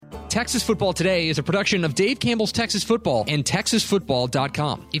Texas Football Today is a production of Dave Campbell's Texas Football and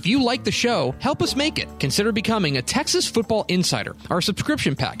TexasFootball.com. If you like the show, help us make it. Consider becoming a Texas Football Insider, our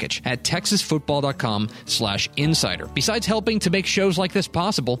subscription package at TexasFootball.com/insider. Besides helping to make shows like this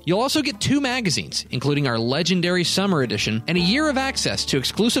possible, you'll also get 2 magazines, including our legendary summer edition and a year of access to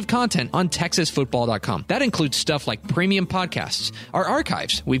exclusive content on TexasFootball.com. That includes stuff like premium podcasts, our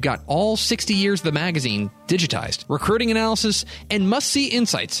archives. We've got all 60 years of the magazine digitized, recruiting analysis, and must-see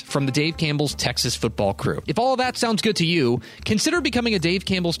insights from the Dave Campbell's Texas Football crew. If all of that sounds good to you, consider becoming a Dave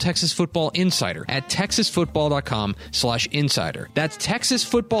Campbell's Texas Football Insider at TexasFootball.com/insider. That's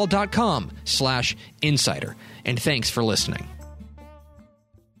TexasFootball.com/insider. And thanks for listening.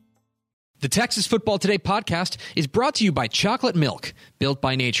 The Texas Football Today podcast is brought to you by Chocolate Milk, built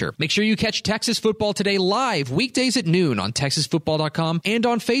by nature. Make sure you catch Texas Football Today live weekdays at noon on TexasFootball.com and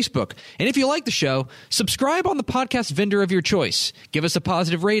on Facebook. And if you like the show, subscribe on the podcast vendor of your choice. Give us a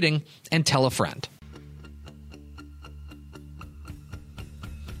positive rating and tell a friend.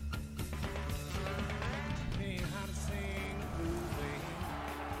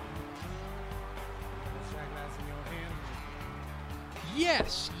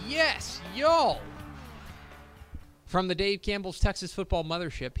 Yes, y'all. From the Dave Campbell's Texas Football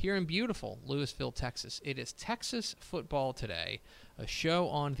Mothership here in beautiful Lewisville, Texas, it is Texas Football Today, a show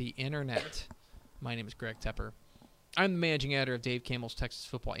on the internet. My name is Greg Tepper. I'm the managing editor of Dave Campbell's Texas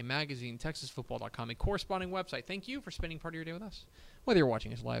Football, a magazine, TexasFootball.com, a corresponding website. Thank you for spending part of your day with us, whether you're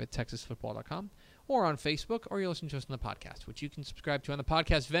watching us live at TexasFootball.com or on Facebook, or you're listening to us on the podcast, which you can subscribe to on the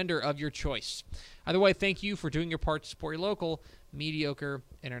podcast vendor of your choice. Either way, thank you for doing your part to support your local, mediocre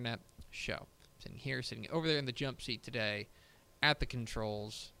internet show. Sitting over there in the jump seat today at the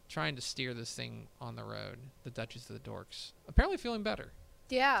controls, trying to steer this thing on the road, the Duchess of the Dorks. Apparently feeling better.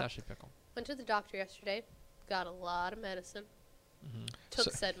 Yeah. It's Ashley Pickle. Went to the doctor yesterday. Got a lot of medicine. Mm-hmm.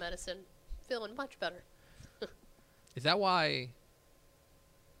 Took said medicine. Feeling much better. Is that why...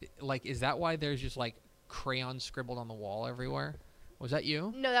 is that why there's just, crayons scribbled on the wall everywhere? Was that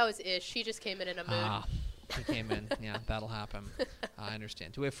you? No, that was Ish. She just came in a mood. Ah, she came in. Yeah, that'll happen. I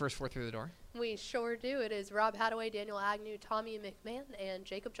understand. Do we have first 4 through the door? We sure do. It is Rob Hadaway, Daniel Agnew, Tommy McMahon, and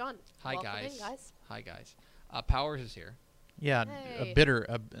Jacob John. Hi, Welcome guys. in, guys. Hi, guys. Powers is here. Yeah, Hey.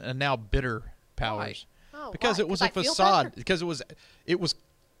 a now bitter Powers. Oh, Because why? it was 'Cause a I feel facade. better? Because it was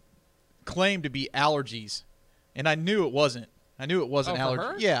claimed to be allergies, and I knew it wasn't. I knew it wasn't Oh, for her?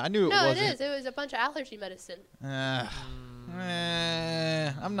 allergy. Yeah, I knew it No, it wasn't. is. It was a bunch of allergy medicine. I'm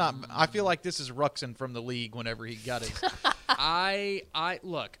not. I feel like this is Ruxin from the league whenever he got his.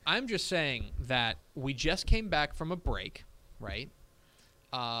 Look, I'm just saying that we just came back from a break, right?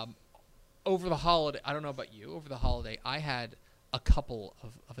 Over the holiday, I don't know about you, over the holiday, I had a couple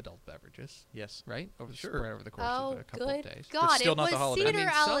of adult beverages. Yes. Right? Over the Sure. spread over the course Oh, of a couple good of days. God. still it not was the holiday. cedar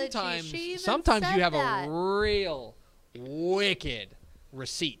allergy. sometimes She even sometimes said you have that. a real wicked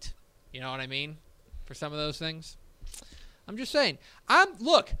receipt. You know what I mean? For some of those things. I'm just saying. I'm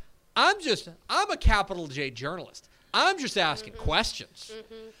a capital J journalist. I'm just asking questions.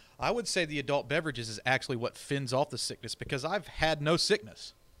 Mm-hmm. I would say the adult beverages is actually what fends off the sickness because I've had no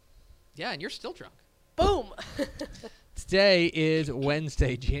sickness. Yeah, and you're still drunk. Boom. Today is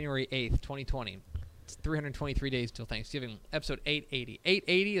Wednesday, January 8th, 2020. It's 323 days till Thanksgiving. Episode 880.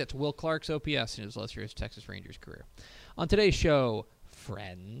 880, that's Will Clark's OPS in his illustrious Texas Rangers career. On today's show,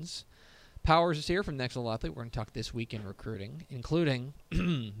 friends, Powers is here from Next Level Athlete. We're going to talk this week in recruiting, including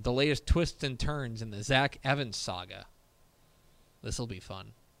the latest twists and turns in the Zach Evans saga. This will be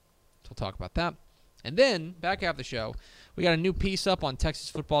fun. So we'll talk about that. And then, back half the show, we got a new piece up on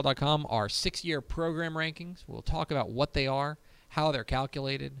TexasFootball.com, our 6-year program rankings. We'll talk about what they are, how they're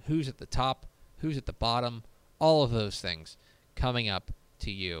calculated, who's at the top, who's at the bottom, all of those things coming up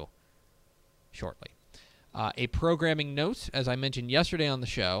to you shortly. A programming note, as I mentioned yesterday on the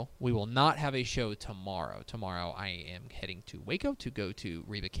show, we will not have a show tomorrow. Tomorrow I am heading to Waco to go to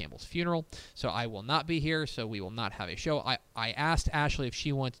Reba Campbell's funeral, so I will not be here, so we will not have a show. I asked Ashley if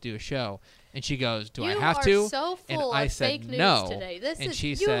she wanted to do a show, and she goes, do I have to? You are so full and I of said fake news no, today. This and is,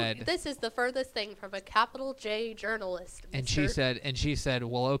 she said, this is the furthest thing from a capital J journalist, and mister. she said,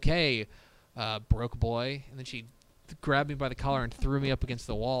 well, okay, broke boy, and then she grabbed me by the collar and threw me up against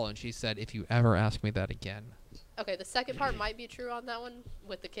the wall, and she said, if you ever ask me that again. Okay, the second part might be true on that one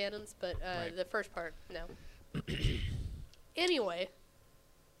with the cannons, but Right. the first part, no. Anyway.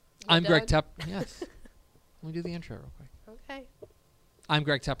 I'm Greg done? Tepper. Yes. Let me do the intro real quick. Okay. I'm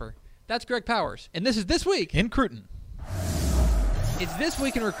Greg Tepper. That's Greg Powers. And this is This Week. In Cruton. It's This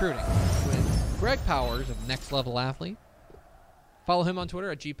Week in Recruiting with Greg Powers of Next Level Athlete. Follow him on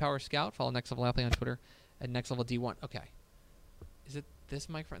Twitter at GPowerScout. Follow Next Level Athlete on Twitter at Next Level D1. Okay. Is it this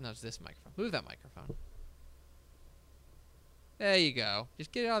microphone? No, it's this microphone. Move that microphone. There you go.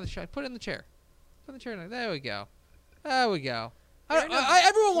 Just get it out of the shot. Put it in the chair. Put it in the chair. There we go. There we go.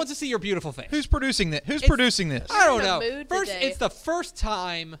 Everyone wants to see your beautiful face. Who's producing this? Who's producing this? I don't in a know. mood First, today. it's the first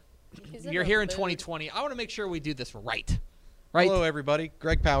time He's in you're a here in mood. 2020. I want to make sure we do this right. Right? Hello, everybody.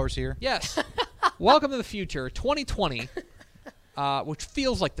 Greg Powers here. Yes. Welcome to the future, 2020, which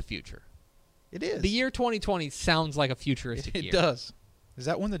feels like the future. It is. The year 2020 sounds like a futuristic It year. does. Is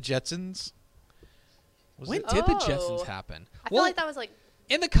that when the Jetsons? When did the Oh. Jetsons happen? I feel like that was like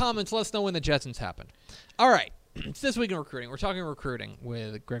In the comments, let us know when the Jetsons happened. All right. It's This Week in Recruiting. We're talking recruiting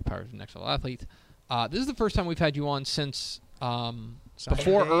with Greg Powers, Next Level Athlete. This is the first time we've had you on since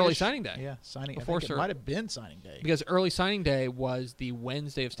before early day-ish? signing day. Yeah, signing. Before I think Sir- it might have been signing day. Because early signing day was the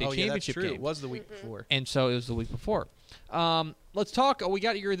Wednesday of state oh, yeah, that's championship true. game. It was the week before. And so it was the week before. Let's talk. We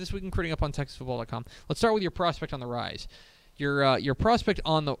got your This Week in Recruiting up on TexasFootball.com. Let's start with your prospect on the rise. Your prospect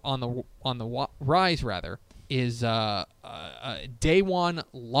on the rise rather is Dawan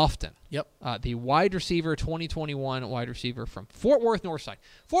Lofton. Yep. The wide receiver, 2021 wide receiver from Fort Worth Northside.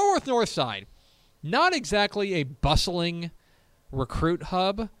 Fort Worth Northside, not exactly a bustling recruit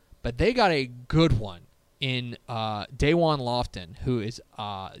hub, but they got a good one in Dawan Lofton, who is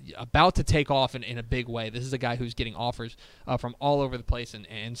about to take off in a big way. This is a guy who's getting offers from all over the place,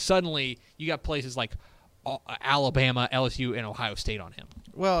 and suddenly you got places like Alabama, LSU, and Ohio State on him.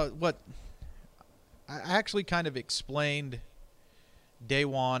 Well, what I actually kind of explained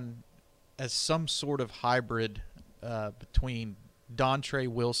Dawan as some sort of hybrid between Dontre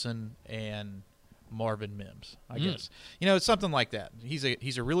Wilson and Marvin Mims, I guess. You know, it's something like that.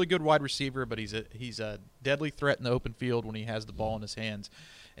 He's a really good wide receiver, but he's a deadly threat in the open field when he has the ball in his hands.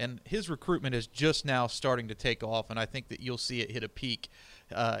 And his recruitment is just now starting to take off, and I think that you'll see it hit a peak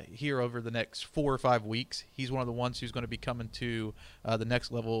here over the next 4 or 5 weeks. He's one of the ones who's going to be coming to the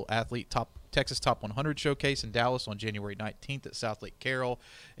Next Level Athlete Texas Top 100 Showcase in Dallas on January 19th at South Lake Carroll,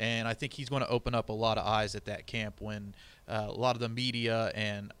 and I think he's going to open up a lot of eyes at that camp when a lot of the media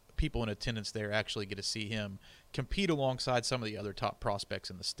and people in attendance there actually get to see him compete alongside some of the other top prospects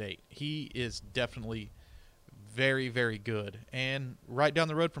in the state. He is definitely very, very good. And right down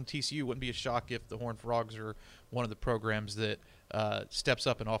the road from TCU, wouldn't be a shock if the Horned Frogs are one of the programs that steps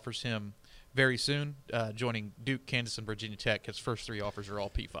up and offers him very soon, joining Duke, Kansas, and Virginia Tech. His first 3 offers are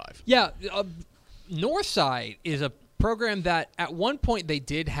all P5. Yeah, Northside is a program that at one point they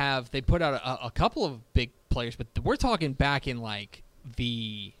put out a couple of big players, but we're talking back in like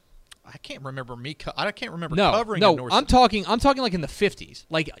the I can't remember I can't remember no, covering no. a North I'm talking like in the 50s.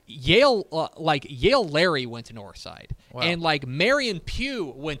 Like Yale Larry went to Northside, Wow. and like Marion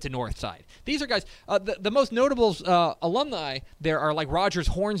Pugh went to Northside. These are guys. The most notable alumni there are like Rogers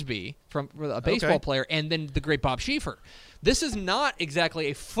Hornsby from a baseball Okay. player, and then the great Bob Schieffer. This is not exactly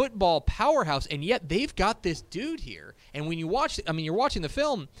a football powerhouse, and yet they've got this dude here. And when you watch, you're watching the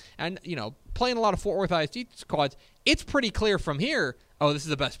film, and playing a lot of Fort Worth ISD squads. It's pretty clear from here. Oh, this is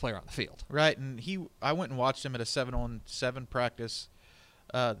the best player on the field. Right, and I went and watched him at a 7-on-7 practice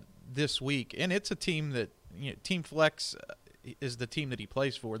this week, and it's a team that Team Flex is the team that he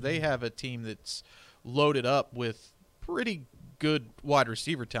plays for. They have a team that's loaded up with pretty good wide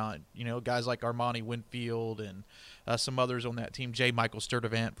receiver talent. Guys like Armani Winfield and some others on that team. J. Michael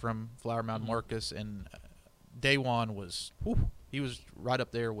Sturdivant from Flower Mound Marcus, and Dawan was right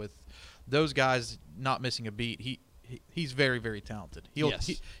up there with those guys, not missing a beat. He's very, very talented. He'll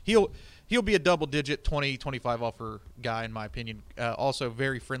be a double-digit 20-25 offer guy, in my opinion. Also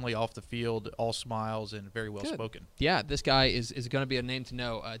very friendly off the field, all smiles, and very well-spoken. Yeah, this guy is going to be a name to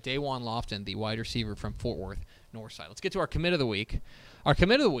know. Dawan Lofton, the wide receiver from Fort Worth Northside. Let's get to our commit of the week. Our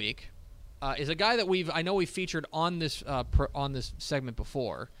commit of the week is a guy that I know we've featured on this segment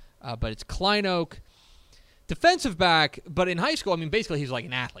before, but it's Klein Oak. Defensive back, but in high school, basically he's like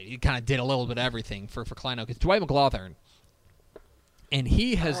an athlete. He kind of did a little bit of everything for Klein Oak. It's Dwight McLaughlin, and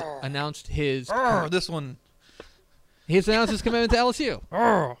he has announced his This one commitment to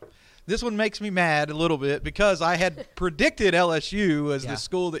LSU. This one makes me mad a little bit because I had predicted LSU as the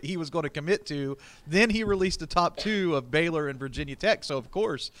school that he was going to commit to. Then he released the top 2 of Baylor and Virginia Tech. So, of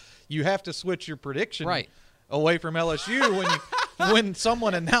course, you have to switch your prediction away from LSU when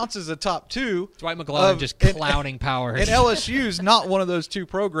someone announces a top 2. Dwight McLaughlin just clouding power. And LSU's not one of those 2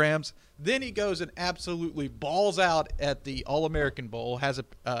 programs. Then he goes and absolutely balls out at the All-American Bowl, has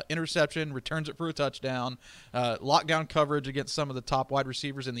an interception, returns it for a touchdown, lockdown coverage against some of the top wide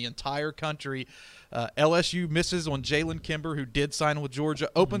receivers in the entire country. LSU misses on Jalen Kimber, who did sign with Georgia,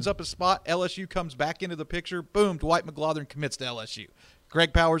 opens up a spot. LSU comes back into the picture. Boom, Dwight McLaughlin commits to LSU.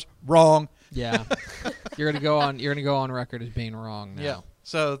 Greg Powers, wrong. Yeah. You're gonna go on record as being wrong now. Yeah.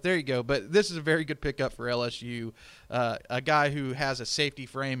 So there you go. But this is a very good pickup for LSU. A guy who has a safety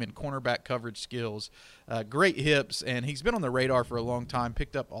frame and cornerback coverage skills, great hips, and he's been on the radar for a long time.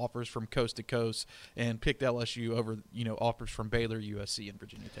 Picked up offers from coast to coast, and picked LSU over offers from Baylor, USC, and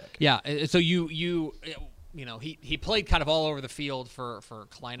Virginia Tech. Yeah. So he played kind of all over the field for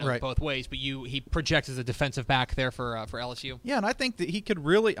Kalina Right. both ways, but he projects as a defensive back there for LSU. Yeah, and I think that he could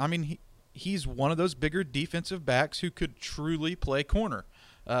really. I mean, he's one of those bigger defensive backs who could truly play corner.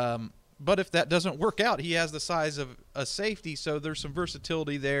 But if that doesn't work out, he has the size of a safety, so there's some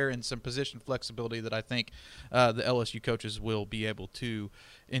versatility there and some position flexibility that I think the LSU coaches will be able to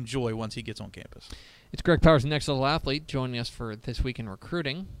enjoy once he gets on campus. It's Greg Powers, the Next Level Athlete, joining us for This Week in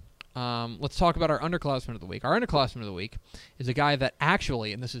Recruiting. Let's talk about our underclassman of the week. Our underclassman of the week is a guy that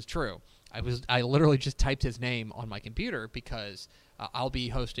actually, and this is true, I literally just typed his name on my computer because I'll be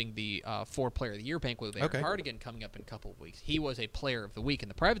hosting the Ford Player of the Year banquet with Aaron Hardigan coming up in a couple of weeks. He was a Player of the Week in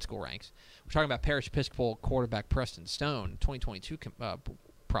the private school ranks. We're talking about Parish Episcopal quarterback Preston Stone, 2022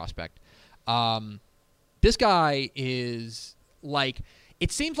 prospect. This guy is like,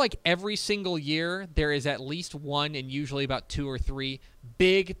 it seems like every single year there is at least one and usually about two or three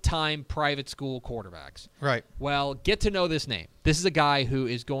big-time private school quarterbacks. Right. Well, get to know this name. This is a guy who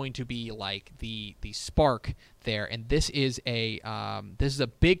is going to be like the spark there, and this is a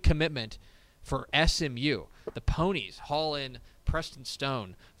big commitment for SMU. The Ponies haul in Preston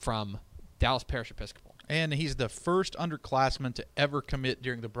Stone from Dallas Parish Episcopal. And he's the first underclassman to ever commit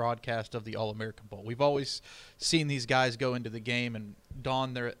during the broadcast of the All-American Bowl. We've always seen these guys go into the game and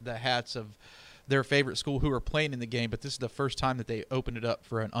don the hats of their favorite school who are playing in the game, but this is the first time that they opened it up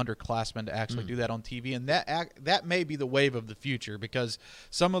for an underclassman to actually do that on TV. And that may be the wave of the future, because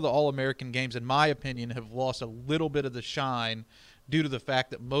some of the All-American games, in my opinion, have lost a little bit of the shine due to the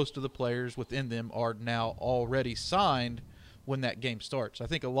fact that most of the players within them are now already signed when that game starts. I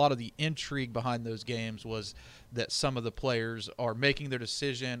think a lot of the intrigue behind those games was that some of the players are making their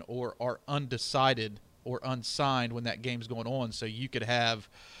decision or are undecided or unsigned when that game's going on. So you could have,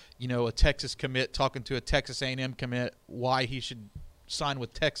 a Texas commit talking to a Texas A&M commit why he should sign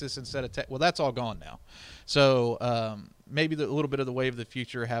with Texas instead of Well, that's all gone now. So maybe a little bit of the wave of the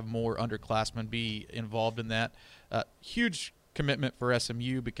future, have more underclassmen be involved in that. Huge commitment for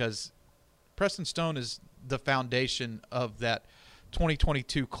SMU, because Preston Stone is the foundation of that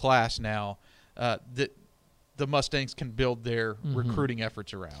 2022 class now that the Mustangs can build their recruiting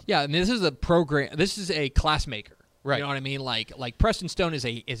efforts around. Yeah, I mean, this is a program. This is a class maker. Right. You know what I mean? Like Preston Stone is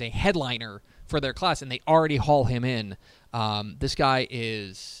a headliner for their class, and they already haul him in. This guy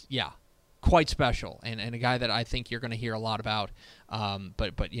is quite special, and a guy that I think you're going to hear a lot about.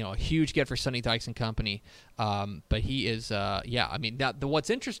 But a huge get for Sonny Dykes and company. But he is I mean, what's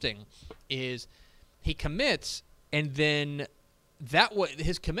interesting is he commits, and then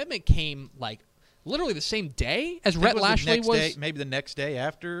his commitment came like literally the same day as Rhett Lashley was. Maybe the next day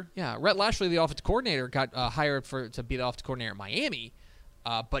after. Yeah, Rhett Lashley, the offensive coordinator, got hired to be the offensive coordinator at Miami.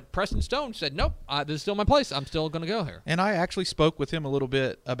 But Preston Stone said, nope, this is still my place. I'm still going to go here. And I actually spoke with him a little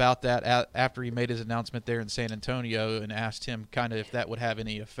bit about that after he made his announcement there in San Antonio, and asked him kind of if that would have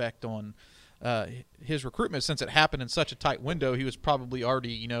any effect on his recruitment. Since it happened in such a tight window, he was probably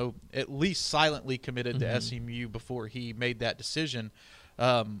already, at least silently committed to SMU before he made that decision.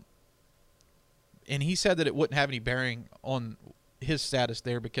 And he said that it wouldn't have any bearing on his status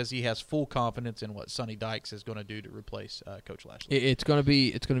there, because he has full confidence in what Sonny Dykes is going to do to replace Coach Lashley. It's going to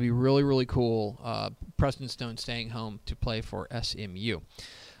be really, really cool. Preston Stone staying home to play for SMU.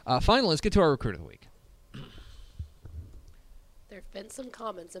 Finally, let's get to our recruit of the week. There have been some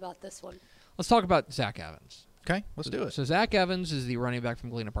comments about this one. Let's talk about Zach Evans. Okay, let's do it. So Zach Evans is the running back from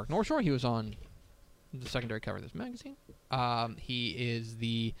Galena Park North Shore. He was on the secondary cover of this magazine. He is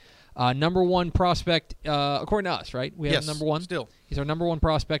the number one prospect, according to us, right? We have number one. Still. He's our number one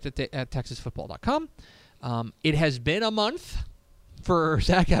prospect at TexasFootball.com. It has been a month for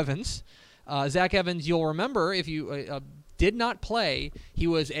Zach Evans. Zach Evans, you'll remember, if you did not play, he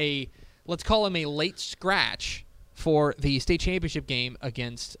was let's call him a late scratch for the state championship game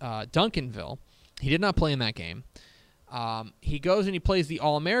against Duncanville. He did not play in that game. He goes and he plays the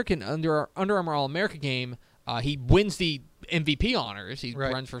All-American Under Armour All-America game. He wins the MVP honors. He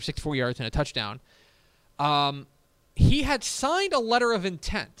runs for 64 yards and a touchdown. He had signed a letter of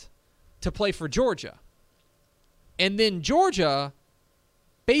intent to play for Georgia. And then Georgia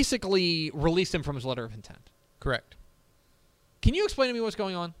basically released him from his letter of intent. Correct. Can you explain to me what's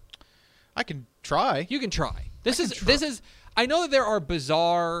going on? I can try. You can try. This is I know that there are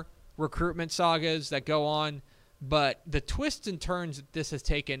bizarre recruitment sagas that go on, But the twists and turns that this has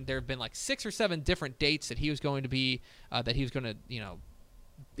taken, there have been like 6 or 7 different dates that he was going to be, that he was going to,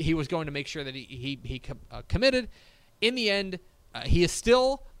 he was going to make sure that he committed. In the end, he is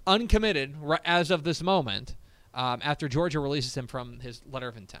still uncommitted as of this moment after Georgia releases him from his letter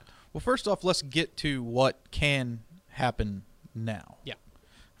of intent. Well, first off, let's get to what can happen now. Yeah.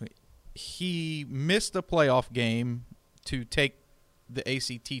 He missed the playoff game to take the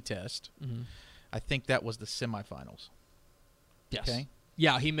ACT test. Mm-hmm. I think that was the semifinals. Yes. Okay.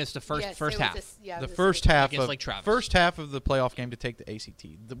 Yeah, he missed the first Yes, first it was half. the First half Against of Lake Travis. first half of the playoff game to take the ACT,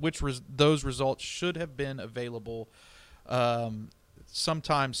 those results should have been available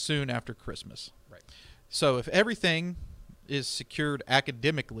sometime soon after Christmas. Right. So if everything is secured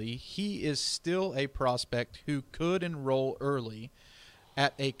academically, he is still a prospect who could enroll early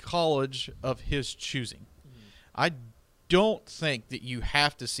at a college of his choosing. Mm-hmm. I don't think that you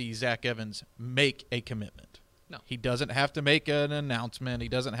have to see Zach Evans make a commitment. No. He doesn't have to make an announcement. He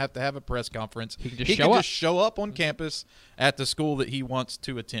doesn't have to have a press conference. He can just show up. Just show up on campus at the school that he wants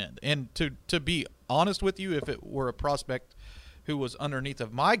to attend. And to be honest with you, if it were a prospect who was underneath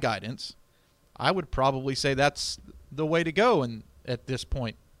of my guidance, I would probably say that's the way to go at this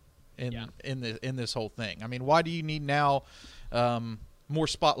point in this whole thing. I mean, why do you need now more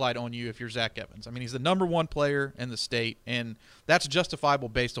spotlight on you if you're Zach Evans? I mean, he's the number 1 player in the state, and that's justifiable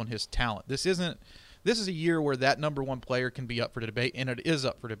based on his talent. This is a year where that number 1 player can be up for debate, and it is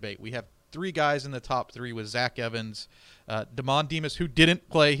up for debate. We have 3 guys in the top 3 with Zach Evans, Damon Demas, who didn't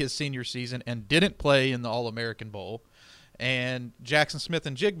play his senior season and didn't play in the All-American Bowl, and Jackson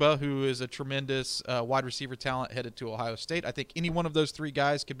Smith-Njigba, who is a tremendous wide receiver talent headed to Ohio State. I think any one of those 3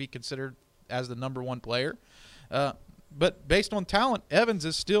 guys could be considered as the number 1 player. But based on talent, Evans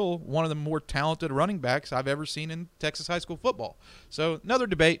is still one of the more talented running backs I've ever seen in Texas high school football. So another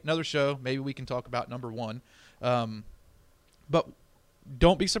debate, another show. Maybe we can talk about number 1. But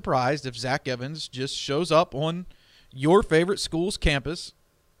don't be surprised if Zach Evans just shows up on your favorite school's campus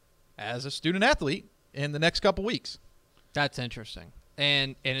as a student athlete in the next couple weeks. That's interesting.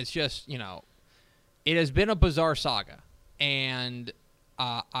 And it's just, it has been a bizarre saga. And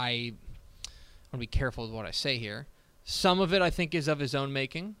I want to be careful with what I say here. Some of it I think is of his own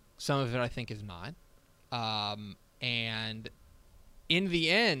making. Some of it I think is not. And in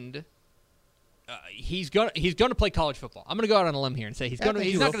the end, he's gonna play college football. I'm gonna go out on a limb here and say he's not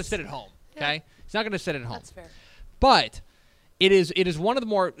gonna sit at home. Okay, Yeah. he's not gonna sit at home. That's fair. But it is one of the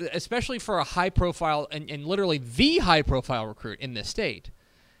more, especially for a high profile and literally the high profile recruit in this state.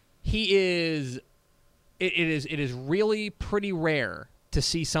 He is. It is really pretty rare to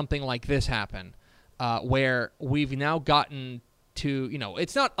see something like this happen. Where we've now gotten to,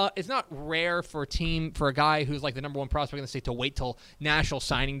 it's not rare for a guy who's like the number 1 prospect in the state to wait till National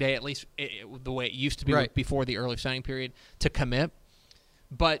Signing Day, at least the way it used to be right before the early signing period, to commit.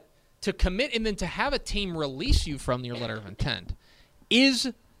 But to commit and then to have a team release you from your letter of intent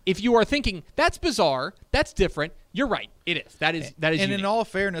is, if you are thinking that's bizarre, that's different, you're right. It is. That is. And unique. in all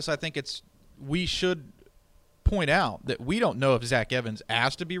fairness, I think we should point out that we don't know if Zach Evans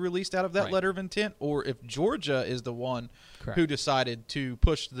asked to be released out of that Right. letter of intent, or if Georgia is the one Correct. who decided to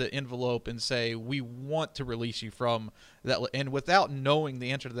push the envelope and say, we want to release you from that. And without knowing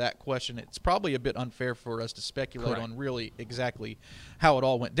the answer to that question, it's probably a bit unfair for us to speculate Correct. on really exactly how it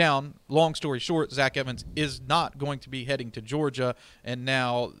all went down. Long story short, Zach Evans is not going to be heading to Georgia, and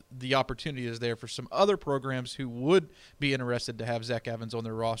now the opportunity is there for some other programs who would be interested to have Zach Evans on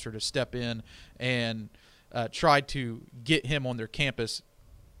their roster to step in and tried to get him on their campus.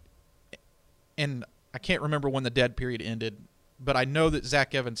 And I can't remember when the dead period ended, but I know that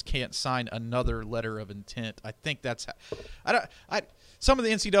Zach Evans can't sign another letter of intent. I think that's some of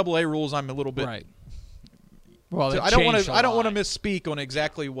the NCAA rules I'm a little bit right. Well, I don't want to misspeak on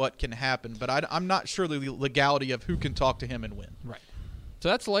exactly what can happen, but I'm not sure the legality of who can talk to him and when. Right. So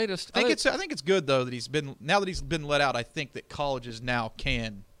that's the latest. I think it's good though that he's been let out. I think that colleges now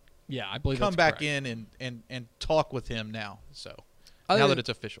can I believe come that's back correct. in and talk with him now. So Other now than- that it's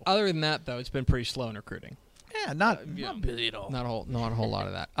official. Other than that, though, it's been pretty slow in recruiting. Yeah, not busy at all. Not a whole lot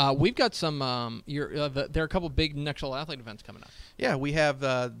of that. We've got some. There are a couple big next level athlete events coming up. Yeah, we have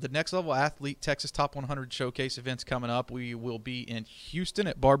the Next Level Athlete Texas Top 100 Showcase events coming up. We will be in Houston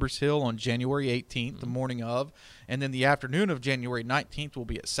at Barbers Hill on January 18th, the morning of, and then the afternoon of January 19th will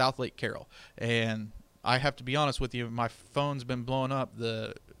be at South Lake Carroll. And I have to be honest with you, my phone's been blowing up.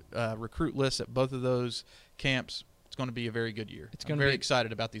 The recruit list at both of those camps, it's going to be a very good year. It's I'm gonna very be-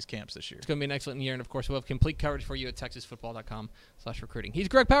 excited about these camps this year. It's going to be an excellent year, and of course, we'll have complete coverage for you at TexasFootball.com/recruiting. He's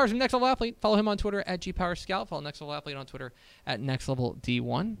Greg Powers from Next Level Athlete. Follow him on Twitter at GPowersScout. Follow Next Level Athlete on Twitter at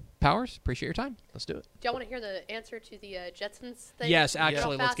NextLevelD1. Powers, appreciate your time. Let's do it. Do y'all want to hear the answer to the Jetsons thing? Yes, real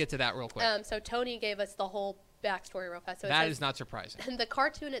actually, let's fast? get to that real quick. So Tony gave us the whole backstory real fast. So it That says, is not surprising. The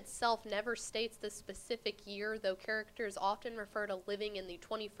cartoon itself never states the specific year, though characters often refer to living in the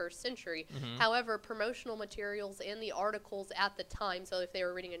 21st century. Mm-hmm. However, promotional materials and the articles at the time, so if they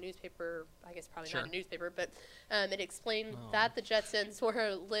were reading a newspaper, I guess probably Sure. not a newspaper, but it explained Oh. that the Jetsons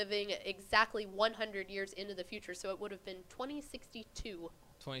were living exactly 100 years into the future, so it would have been 2062.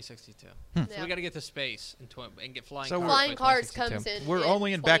 2062. Yeah. So we got to get to space and get flying So cars. Flying by cars 2062. comes in. We're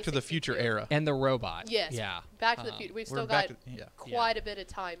only in Back to the 2062. Future era. And the robot. Yes. Yeah. Back to the Um, Future. We've We're still back got to, yeah. quite a bit of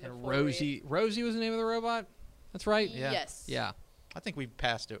time. And before Rosie was the name of the robot? That's right? Yeah. Yes. Yeah. I think we've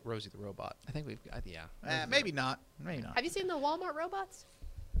passed it, Rosie the Robot. I think yeah. Maybe not. Maybe not. Have you seen the Walmart robots?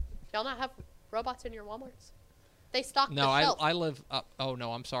 Y'all not have robots in your Walmarts? They stock No, the shelf. I live oh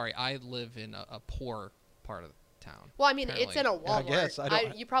no, I'm sorry. I live in a poor part of town. Well, I mean, it's in a apparently. Walmart. I guess, I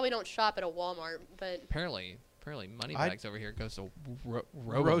don't- you probably don't shop at a Walmart, but Apparently Moneybags over here goes to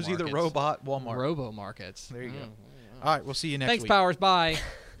Robo Rosie the markets. Robot, Walmart. Robo markets. There you go. Mm. All right, we'll see you next Thanks, week. Powers. Bye.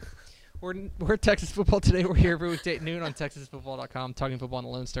 We're Texas Football Today. We're here every weekday at noon on TexasFootball.com, talking football in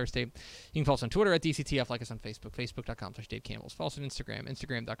the Lone Star State. You can follow us on Twitter at DCTF, like us on Facebook, Facebook.com/Dave Campbells. Follow us on Instagram,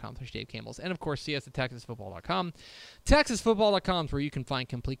 Instagram.com/Dave Campbells. And, of course, see us at TexasFootball.com. TexasFootball.com is where you can find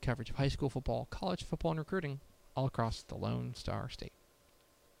complete coverage of high school football, college football, and recruiting all across the Lone Star State.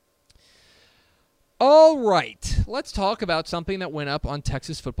 All right, let's talk about something that went up on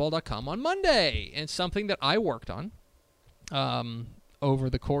TexasFootball.com on Monday, and something that I worked on over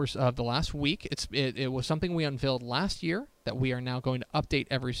the course of the last week. It was something we unveiled last year that we are now going to update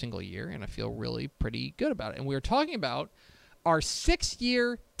every single year, and I feel really pretty good about it. And we were talking about our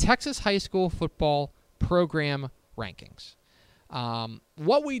 6-year Texas high school football program rankings.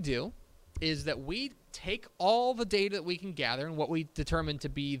 What we do is that we take all the data that we can gather and what we determine to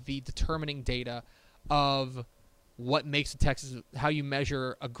be the determining data of what makes how you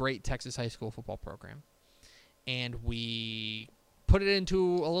measure a great Texas high school football program. And we put it into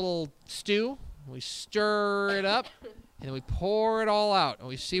a little stew, we stir it up, and then we pour it all out, and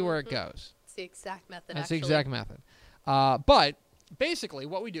we see where it goes. it's the exact method, That's actually. the exact method. But basically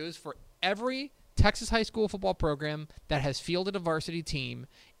what we do is for every Texas high school football program that has fielded a varsity team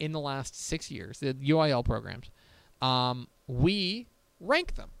in the last 6 years, the UIL programs, we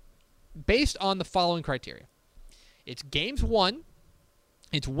rank them based on the following criteria. It's games won,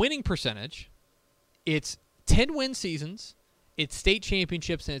 it's winning percentage, it's 10-win seasons, it's state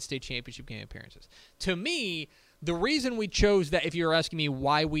championships, and it's state championship game appearances. To me, the reason we chose that, if you're asking me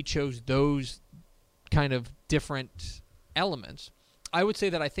why we chose those kind of different elements, I would say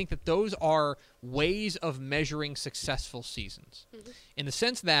that I think that those are ways of measuring successful seasons. Mm-hmm. In the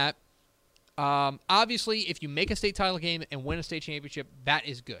sense that, obviously, if you make a state title game and win a state championship, that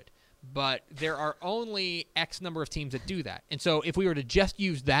is good. But there are only X number of teams that do that. And so if we were to just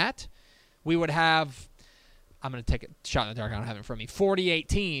use that, we would have, I'm going to take a shot in the dark, I don't have it in front of me, 48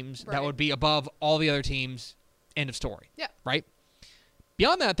 teams that Right. would be above all the other teams, end of story. Yeah. Right?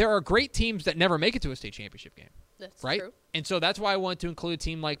 Beyond that, there are great teams that never make it to a state championship game. That's Right? true. And so that's why I wanted to include a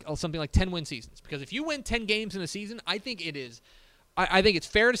team like something like 10-win seasons. Because if you win 10 games in a season, I think I think it's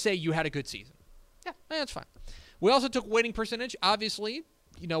fair to say you had a good season. Yeah. That's fine. We also took winning percentage. Obviously,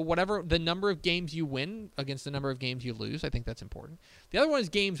 whatever the number of games you win against the number of games you lose, I think that's important. The other one is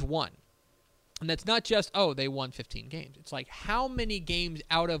games won. And that's not just, they won 15 games. It's like how many games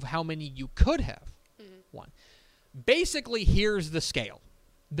out of how many you could have won. Basically, here's the scale.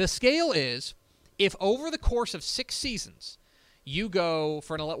 The scale is, if over the course of 6 seasons, you go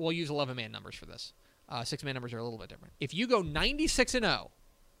for we'll use 11-man numbers for this. 6-man numbers are a little bit different. If you go 96-0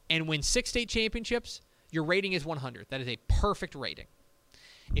 and win 6 state championships, your rating is 100. That is a perfect rating.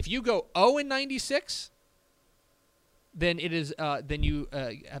 If you go 0-96, then it is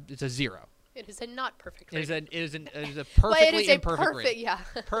it's a 0. It is a not perfect It is rating. a Well, perfectly it is a imperfect perfect, rating. yeah.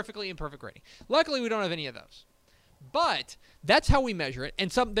 Perfectly imperfect rating. Luckily, we don't have any of those. But that's how we measure it.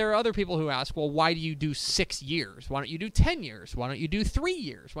 And there are other people who ask, well, why do you do 6 years? Why don't you do 10 years? Why don't you do 3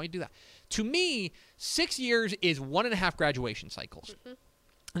 years? Why don't you do that? To me, 6 years is 1.5 graduation cycles. Mm-hmm.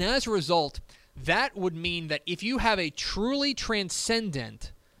 And as a result, that would mean that if you have a truly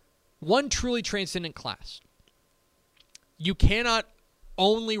transcendent class, you cannot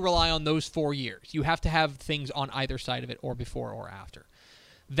only rely on those 4 years. You have to have things on either side of it, or before or after.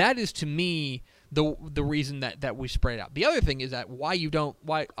 That is, to me, the reason that we spread it out. The other thing is that why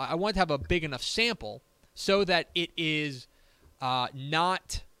I want to have a big enough sample so that it is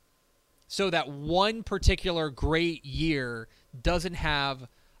not so that one particular great year doesn't have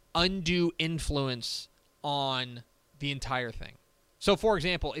undue influence on the entire thing. So, for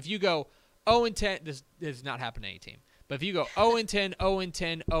example, if you go 0-10, this does not happen to any team, but if you go 0-10,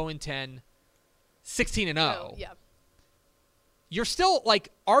 0-10, 0-10, 16-0, Oh, yeah. you're still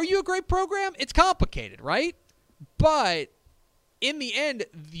like, are you a great program? It's complicated, right? But in the end,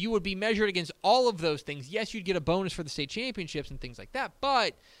 you would be measured against all of those things. Yes, you'd get a bonus for the state championships and things like that,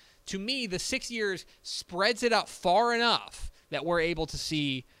 but to me, the 6 years spreads it out far enough that we're able to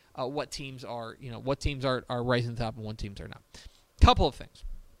see what teams are rising to the top and what teams are not. Couple of things.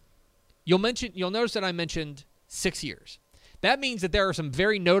 You'll notice that I mentioned 6 years. That means that there are some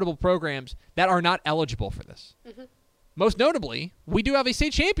very notable programs that are not eligible for this. Mm-hmm. Most notably, we do have a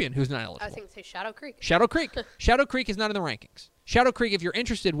state champion who's not eligible. I was going to say Shadow Creek. Shadow Creek. Shadow Creek is not in the rankings. Shadow Creek, if you're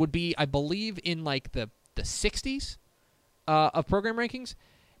interested, would be, I believe, in like the 60s of program rankings.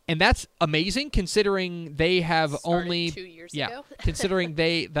 And that's amazing considering they have Started only 2 years yeah, ago. considering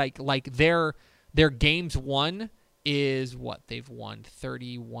they like their games won is what they've won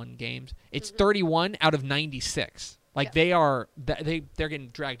 31 games. It's 31 out of 96. Like Yeah. they're getting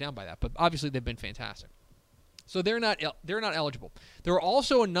dragged down by that, but obviously they've been fantastic. So they're not eligible. There are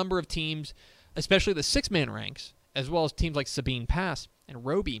also a number of teams, especially the 6-man ranks, as well as teams like Sabine Pass and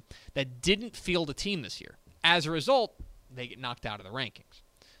Roby, that didn't field a team this year. As a result, they get knocked out of the rankings.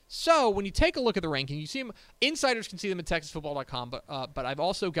 So when you take a look at the ranking, you see them. Insiders can see them at TexasFootball.com, but I've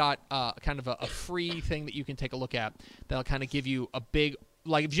also got kind of a free thing that you can take a look at that'll kind of give you a big,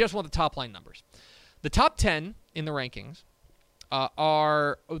 like if you just want the top line numbers. The top 10 in the rankings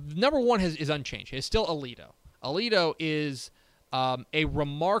are number 1 is unchanged. It's still Aledo. Aledo is a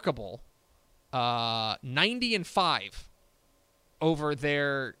remarkable 90-5 over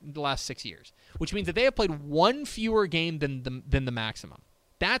their last 6 years, which means that they have played one fewer game than the maximum.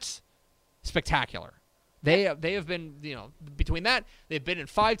 That's spectacular. They have been, between that, they've been in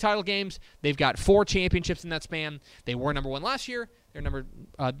 5 title games. They've got 4 championships in that span. They were number 1 last year. They're number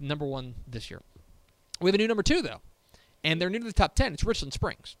 1 this year. We have a new number 2, though, and they're new to the top 10. It's Richland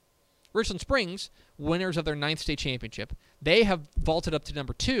Springs. Richland Springs, winners of their 9th state championship, they have vaulted up to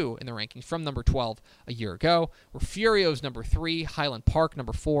number 2 in the rankings from number 12 a year ago. Refugio's number 3, Highland Park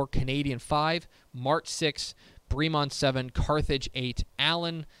number 4, Canadian 5, Mart 6, Bremont 7, Carthage 8,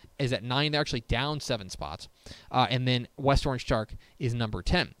 Allen is at 9. They're actually down 7 spots. And then West Orange Shark is number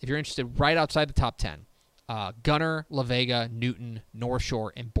 10. If you're interested, right outside the top 10, Gunner, La Vega, Newton, North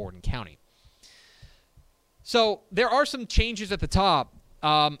Shore, and Borden County. So there are some changes at the top.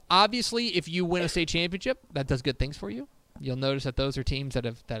 Obviously, if you win a state championship, that does good things for you. You'll notice that those are teams that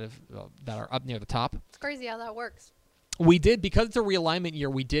are up near the top. It's crazy how that works. We did, because it's a realignment year,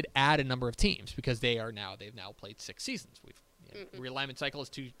 we did add a number of teams because they've now played 6 seasons. Realignment cycle is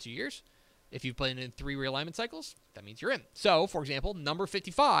two years. If you've played in 3 realignment cycles, that means you're in. So, for example, number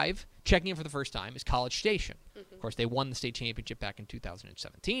 55, checking in for the first time, is College Station. Of course, they won the state championship back in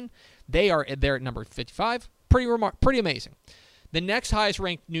 2017. They're at number 55. Pretty amazing. The next highest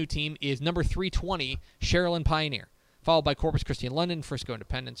ranked new team is number 320, Sherilyn Pioneer, followed by Corpus Christi and London, Frisco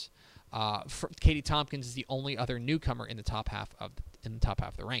Independence. Katie Tompkins is the only other newcomer in the top half of the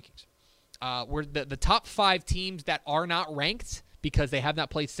rankings. We're the top 5 teams that are not ranked because they have not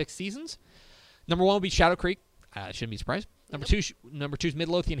played 6 seasons. Number 1 will be Shadow Creek. Shouldn't be surprised. Number 2 is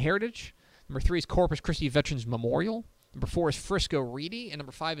Midlothian Heritage. Number 3 is Corpus Christi Veterans Memorial. Number 4 is Frisco Reedy, and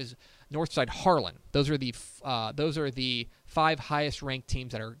number 5 is Northside Harlan. Those are the 5 highest ranked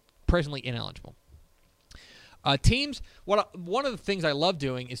teams that are presently ineligible. Teams. One of the things I love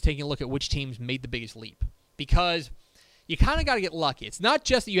doing is taking a look at which teams made the biggest leap, because you kind of got to get lucky. It's not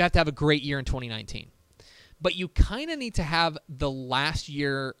just that you have to have a great year in 2019, but you kind of need to have the last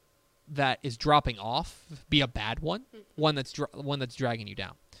year that is dropping off be a bad one, one that's dragging you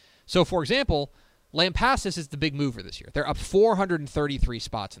down. So, for example, Lampasas is the big mover this year. They're up 433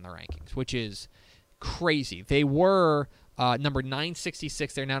 spots in the rankings, which is crazy. They were number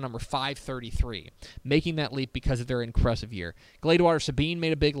 966. They're now number 533, making that leap because of their impressive year. Gladewater Sabine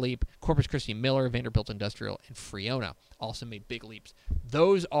made a big leap. Corpus Christi Miller, Vanderbilt Industrial, and Friona also made big leaps.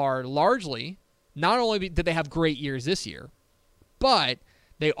 Those are largely, not only did they have great years this year, but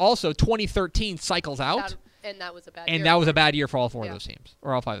they also, 2013 cycles out. And that was a bad year. year. And that was a bad year for all 4 of those teams,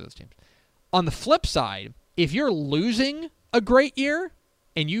 or all 5 of those teams. On the flip side, if you're losing a great year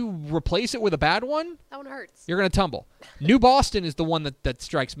and you replace it with a bad one, that one hurts. You're going to tumble. New Boston is the one that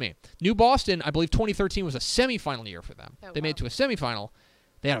strikes me. New Boston, I believe 2013 was a semifinal year for them. They made it to a semifinal.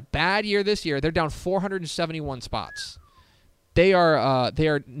 They had a bad year this year. They're down 471 spots. They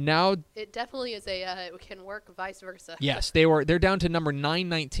are now. It definitely is it can work vice versa. Yes, they're down to number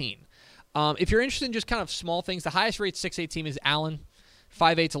 919. If you're interested in just kind of small things, the highest rated 6A team is Allen,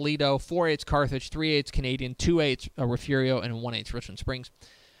 5-8's Aledo, 4-8's Carthage, 3-8's Canadian, 2-8's Refugio, and 1-8's Richland Springs.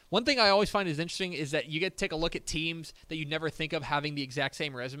 One thing I always find is interesting is that you get to take a look at teams that you'd never think of having the exact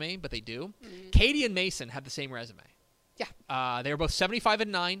same resume, but they do. Mm-hmm. Katy and Mason have the same resume. Yeah. They are both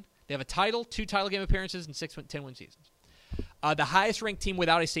 75-9. They have a title, 2 title game appearances, and 6 10-win seasons. The highest-ranked team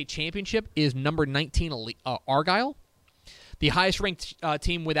without a state championship is number 19, Argyle. The highest-ranked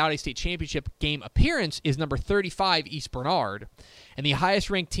team without a state championship game appearance is number 35, East Bernard. And the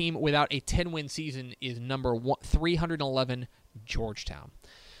highest-ranked team without a 10-win season is number 311, Georgetown.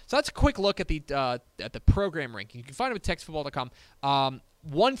 So that's a quick look at the program ranking. You can find them at texasfootball.com.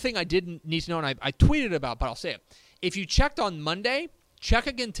 One thing I didn't need to know, and I tweeted about, but I'll say it. If you checked on Monday, check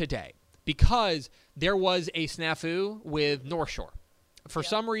again today, because there was a snafu with North Shore. For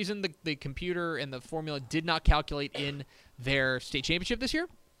some reason, the computer and the formula did not calculate in their state championship this year.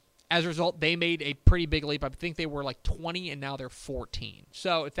 As a result, they made a pretty big leap. I think they were like 20, and now they're 14.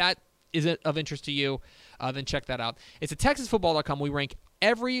 So if that isn't of interest to you, then check that out. It's at texasfootball.com. We rank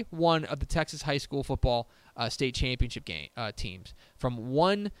every one of the Texas high school football state championship teams from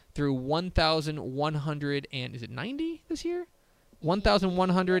 1 through 1,100 and is it 90 this year?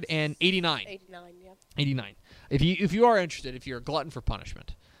 1,189. 89, yeah. 89. If you are interested, if you're a glutton for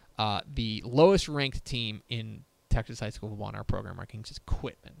punishment, the lowest ranked team in Texas high school football in our program rankings is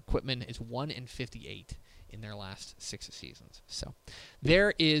Quitman. Quitman is 1-58 in their last 6 seasons. So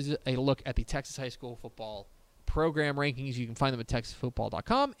there is a look at the Texas high school football program rankings. You can find them at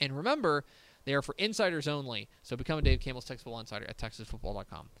texasfootball.com. And remember, they are for insiders only. So become a Dave Campbell's Texas Football Insider at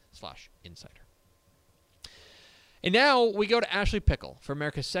texasfootball.com/insider. And now we go to Ashley Pickle for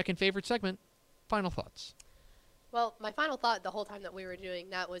America's second favorite segment, Final Thoughts. Well, my final thought the whole time that we were doing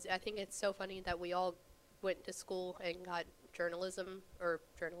that was I think it's so funny that we all went to school and got journalism or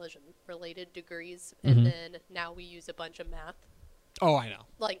journalism-related degrees, and then now we use a bunch of math. Oh, I know.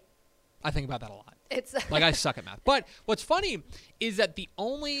 Like, I think about that a lot. it's Like, I suck at math. But what's funny is that I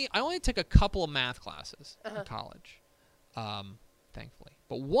only took a couple of math classes in college, thankfully.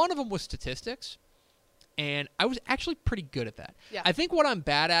 But one of them was statistics, and I was actually pretty good at that. Yeah. I think what I'm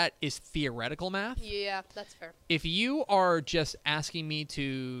bad at is theoretical math. Yeah, that's fair. If you are just asking me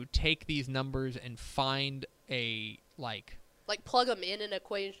to take these numbers and find a, like plug them in an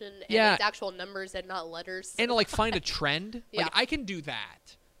equation, and Yeah. it's actual numbers and not letters. and like find a trend, Yeah. like I can do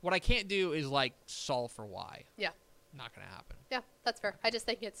that. What I can't do is like solve for y. Yeah. Not gonna happen. Yeah, that's fair. I just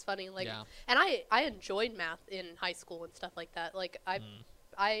think it's funny. Like, Yeah. and I enjoyed math in high school and stuff like that. Like, I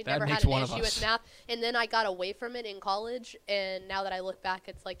That never had makes an one of issue us. with math, and then I got away from it in college. And now that I look back,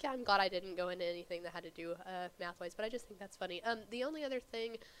 it's like, yeah, I'm glad I didn't go into anything that had to do math-wise. But I just think that's funny. The only other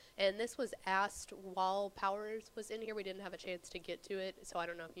thing, and this was asked while Powers was in here, we didn't have a chance to get to it, so I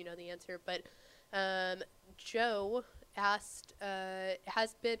don't know if you know the answer. But Joe asked,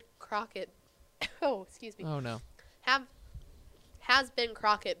 has Ben Crockett? Oh, excuse me. Oh no. Has Ben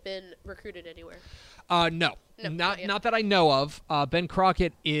Crockett been recruited anywhere? No, No, not yet. not that I know of. Ben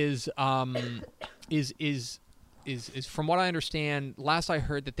Crockett is from what I understand. Last I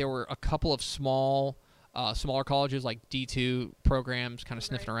heard that there were a couple of smaller colleges like D2 programs kind of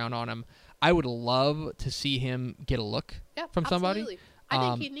sniffing around on him. I would love to see him get a look Yeah, from somebody. absolutely. I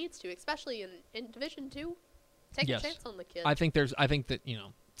think he needs to, especially in Division II. Take Yes. a chance on the kid. I think that, you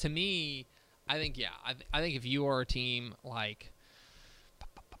know, to me, I think if you are a team like,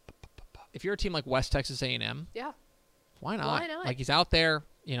 if you're a team like West Texas A&M, yeah, why not? Why not? Like, he's out there,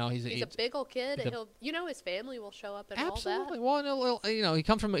 you know, he's a big old kid. he's a- His family will show up and absolutely. all that. Well, no, you know, he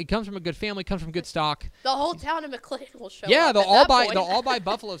comes from a good family, comes from good stock. The whole town of McLean will show Yeah, up. they'll at all that buy point.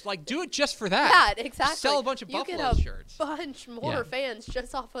 Buffaloes. Like, do it just for that. Yeah, exactly. Sell a bunch of you Buffalo get a shirts. bunch more Yeah. fans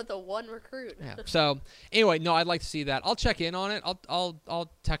just off of the one recruit. Yeah. So anyway, no, I'd like to see that. I'll check in on it.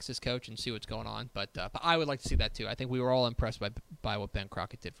 I'll text his coach and see what's going on. But I would like to see that too. I think we were all impressed by what Ben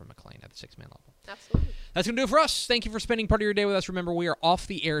Crockett did for McLean at the 6-man level. Absolutely. That's going to do it for us. Thank you for spending part of your day with us. Remember, we are off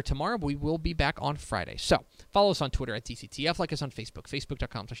the air tomorrow, but we will be back on Friday. So follow us on Twitter at DCTF. Like us on Facebook,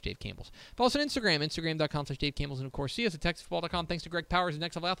 facebook.com/Dave Campbells. Follow us on Instagram, instagram.com/Dave Campbells. And, of course, see us at texasfootball.com. Thanks to Greg Powers and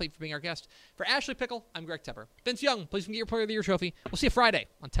Next Level Athlete for being our guest. For Ashley Pickle, I'm Greg Tepper. Vince Young, please get your Player of the Year trophy. We'll see you Friday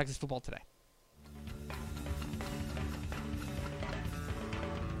on Texas Football Today.